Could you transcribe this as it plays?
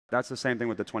That's the same thing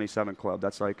with the 27 Club.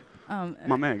 That's like,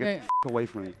 my man, get the away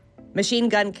from me. Machine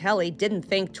Gun Kelly didn't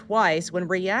think twice when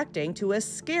reacting to a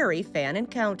scary fan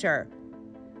encounter.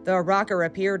 The rocker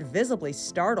appeared visibly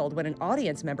startled when an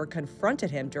audience member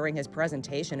confronted him during his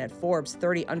presentation at Forbes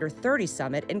 30 Under 30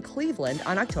 Summit in Cleveland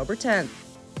on October 10th.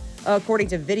 According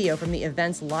to video from the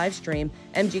event's live stream,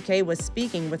 MGK was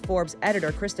speaking with Forbes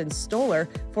editor Kristin Stoller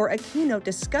for a keynote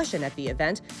discussion at the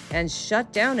event and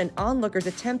shut down an onlooker's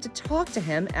attempt to talk to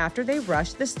him after they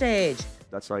rushed the stage.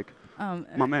 That's like,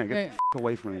 my man, get the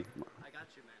away from me. I got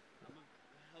you, man.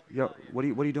 Yo, what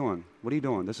are you doing? What are you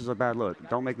doing? This is a bad look.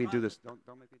 Don't make me do this. Don't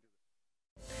make me do this.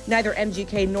 Neither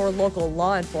MGK nor local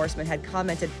law enforcement had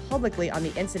commented publicly on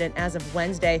the incident as of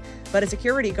Wednesday, but a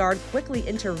security guard quickly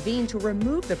intervened to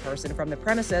remove the person from the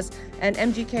premises, and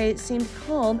MGK seemed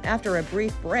calm after a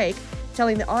brief break,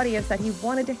 telling the audience that he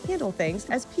wanted to handle things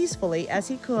as peacefully as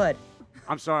he could.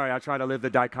 I'm sorry, I try to live the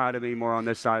dichotomy more on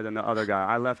this side than the other guy.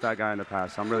 I left that guy in the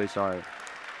past. I'm really sorry.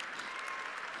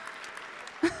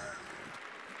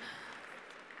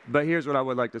 But here's what I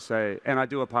would like to say, and I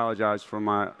do apologize for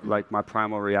my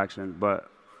primal reaction, but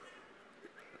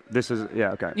this is,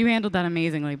 yeah, okay. You handled that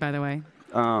amazingly, by the way.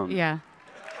 Yeah.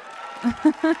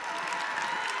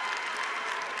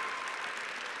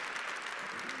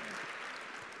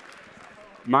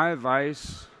 My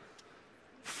advice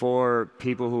for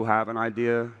people who have an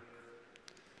idea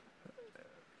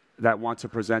that want to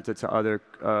present it to other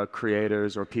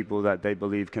creators or people that they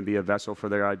believe can be a vessel for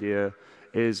their idea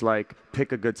is like,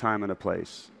 pick a good time and a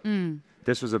place.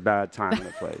 This was a bad time and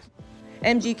a place.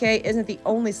 MGK isn't the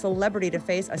only celebrity to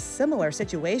face a similar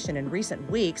situation in recent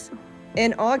weeks.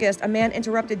 In August, a man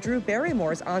interrupted Drew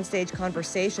Barrymore's onstage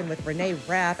conversation with Renee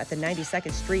Rapp at the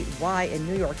 92nd Street Y in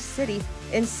New York City,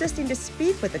 insisting to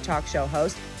speak with the talk show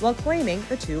host while claiming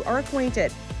the two are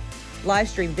acquainted.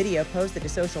 Livestream video posted to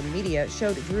social media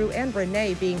showed Drew and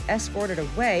Renee being escorted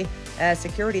away as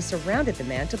security surrounded the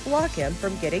man to block him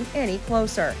from getting any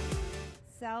closer.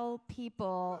 Sell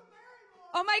people.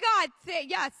 Oh my God,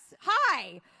 yes,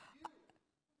 hi.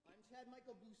 I'm Chad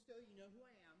Michael Busto, you know who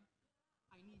I am.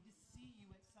 I need to see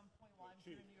you at some point while I'm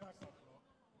here in New York City.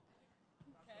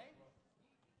 Okay?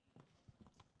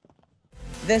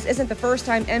 This isn't the first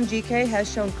time MGK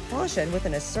has shown caution with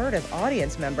an assertive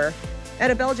audience member. At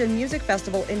a Belgian music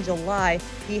festival in July,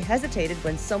 he hesitated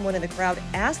when someone in the crowd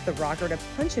asked the rocker to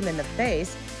punch him in the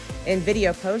face. In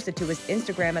video posted to his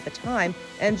Instagram at the time,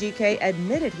 MGK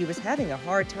admitted he was having a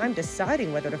hard time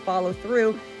deciding whether to follow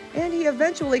through, and he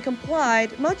eventually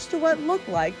complied, much to what looked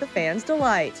like the fans'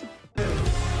 delight.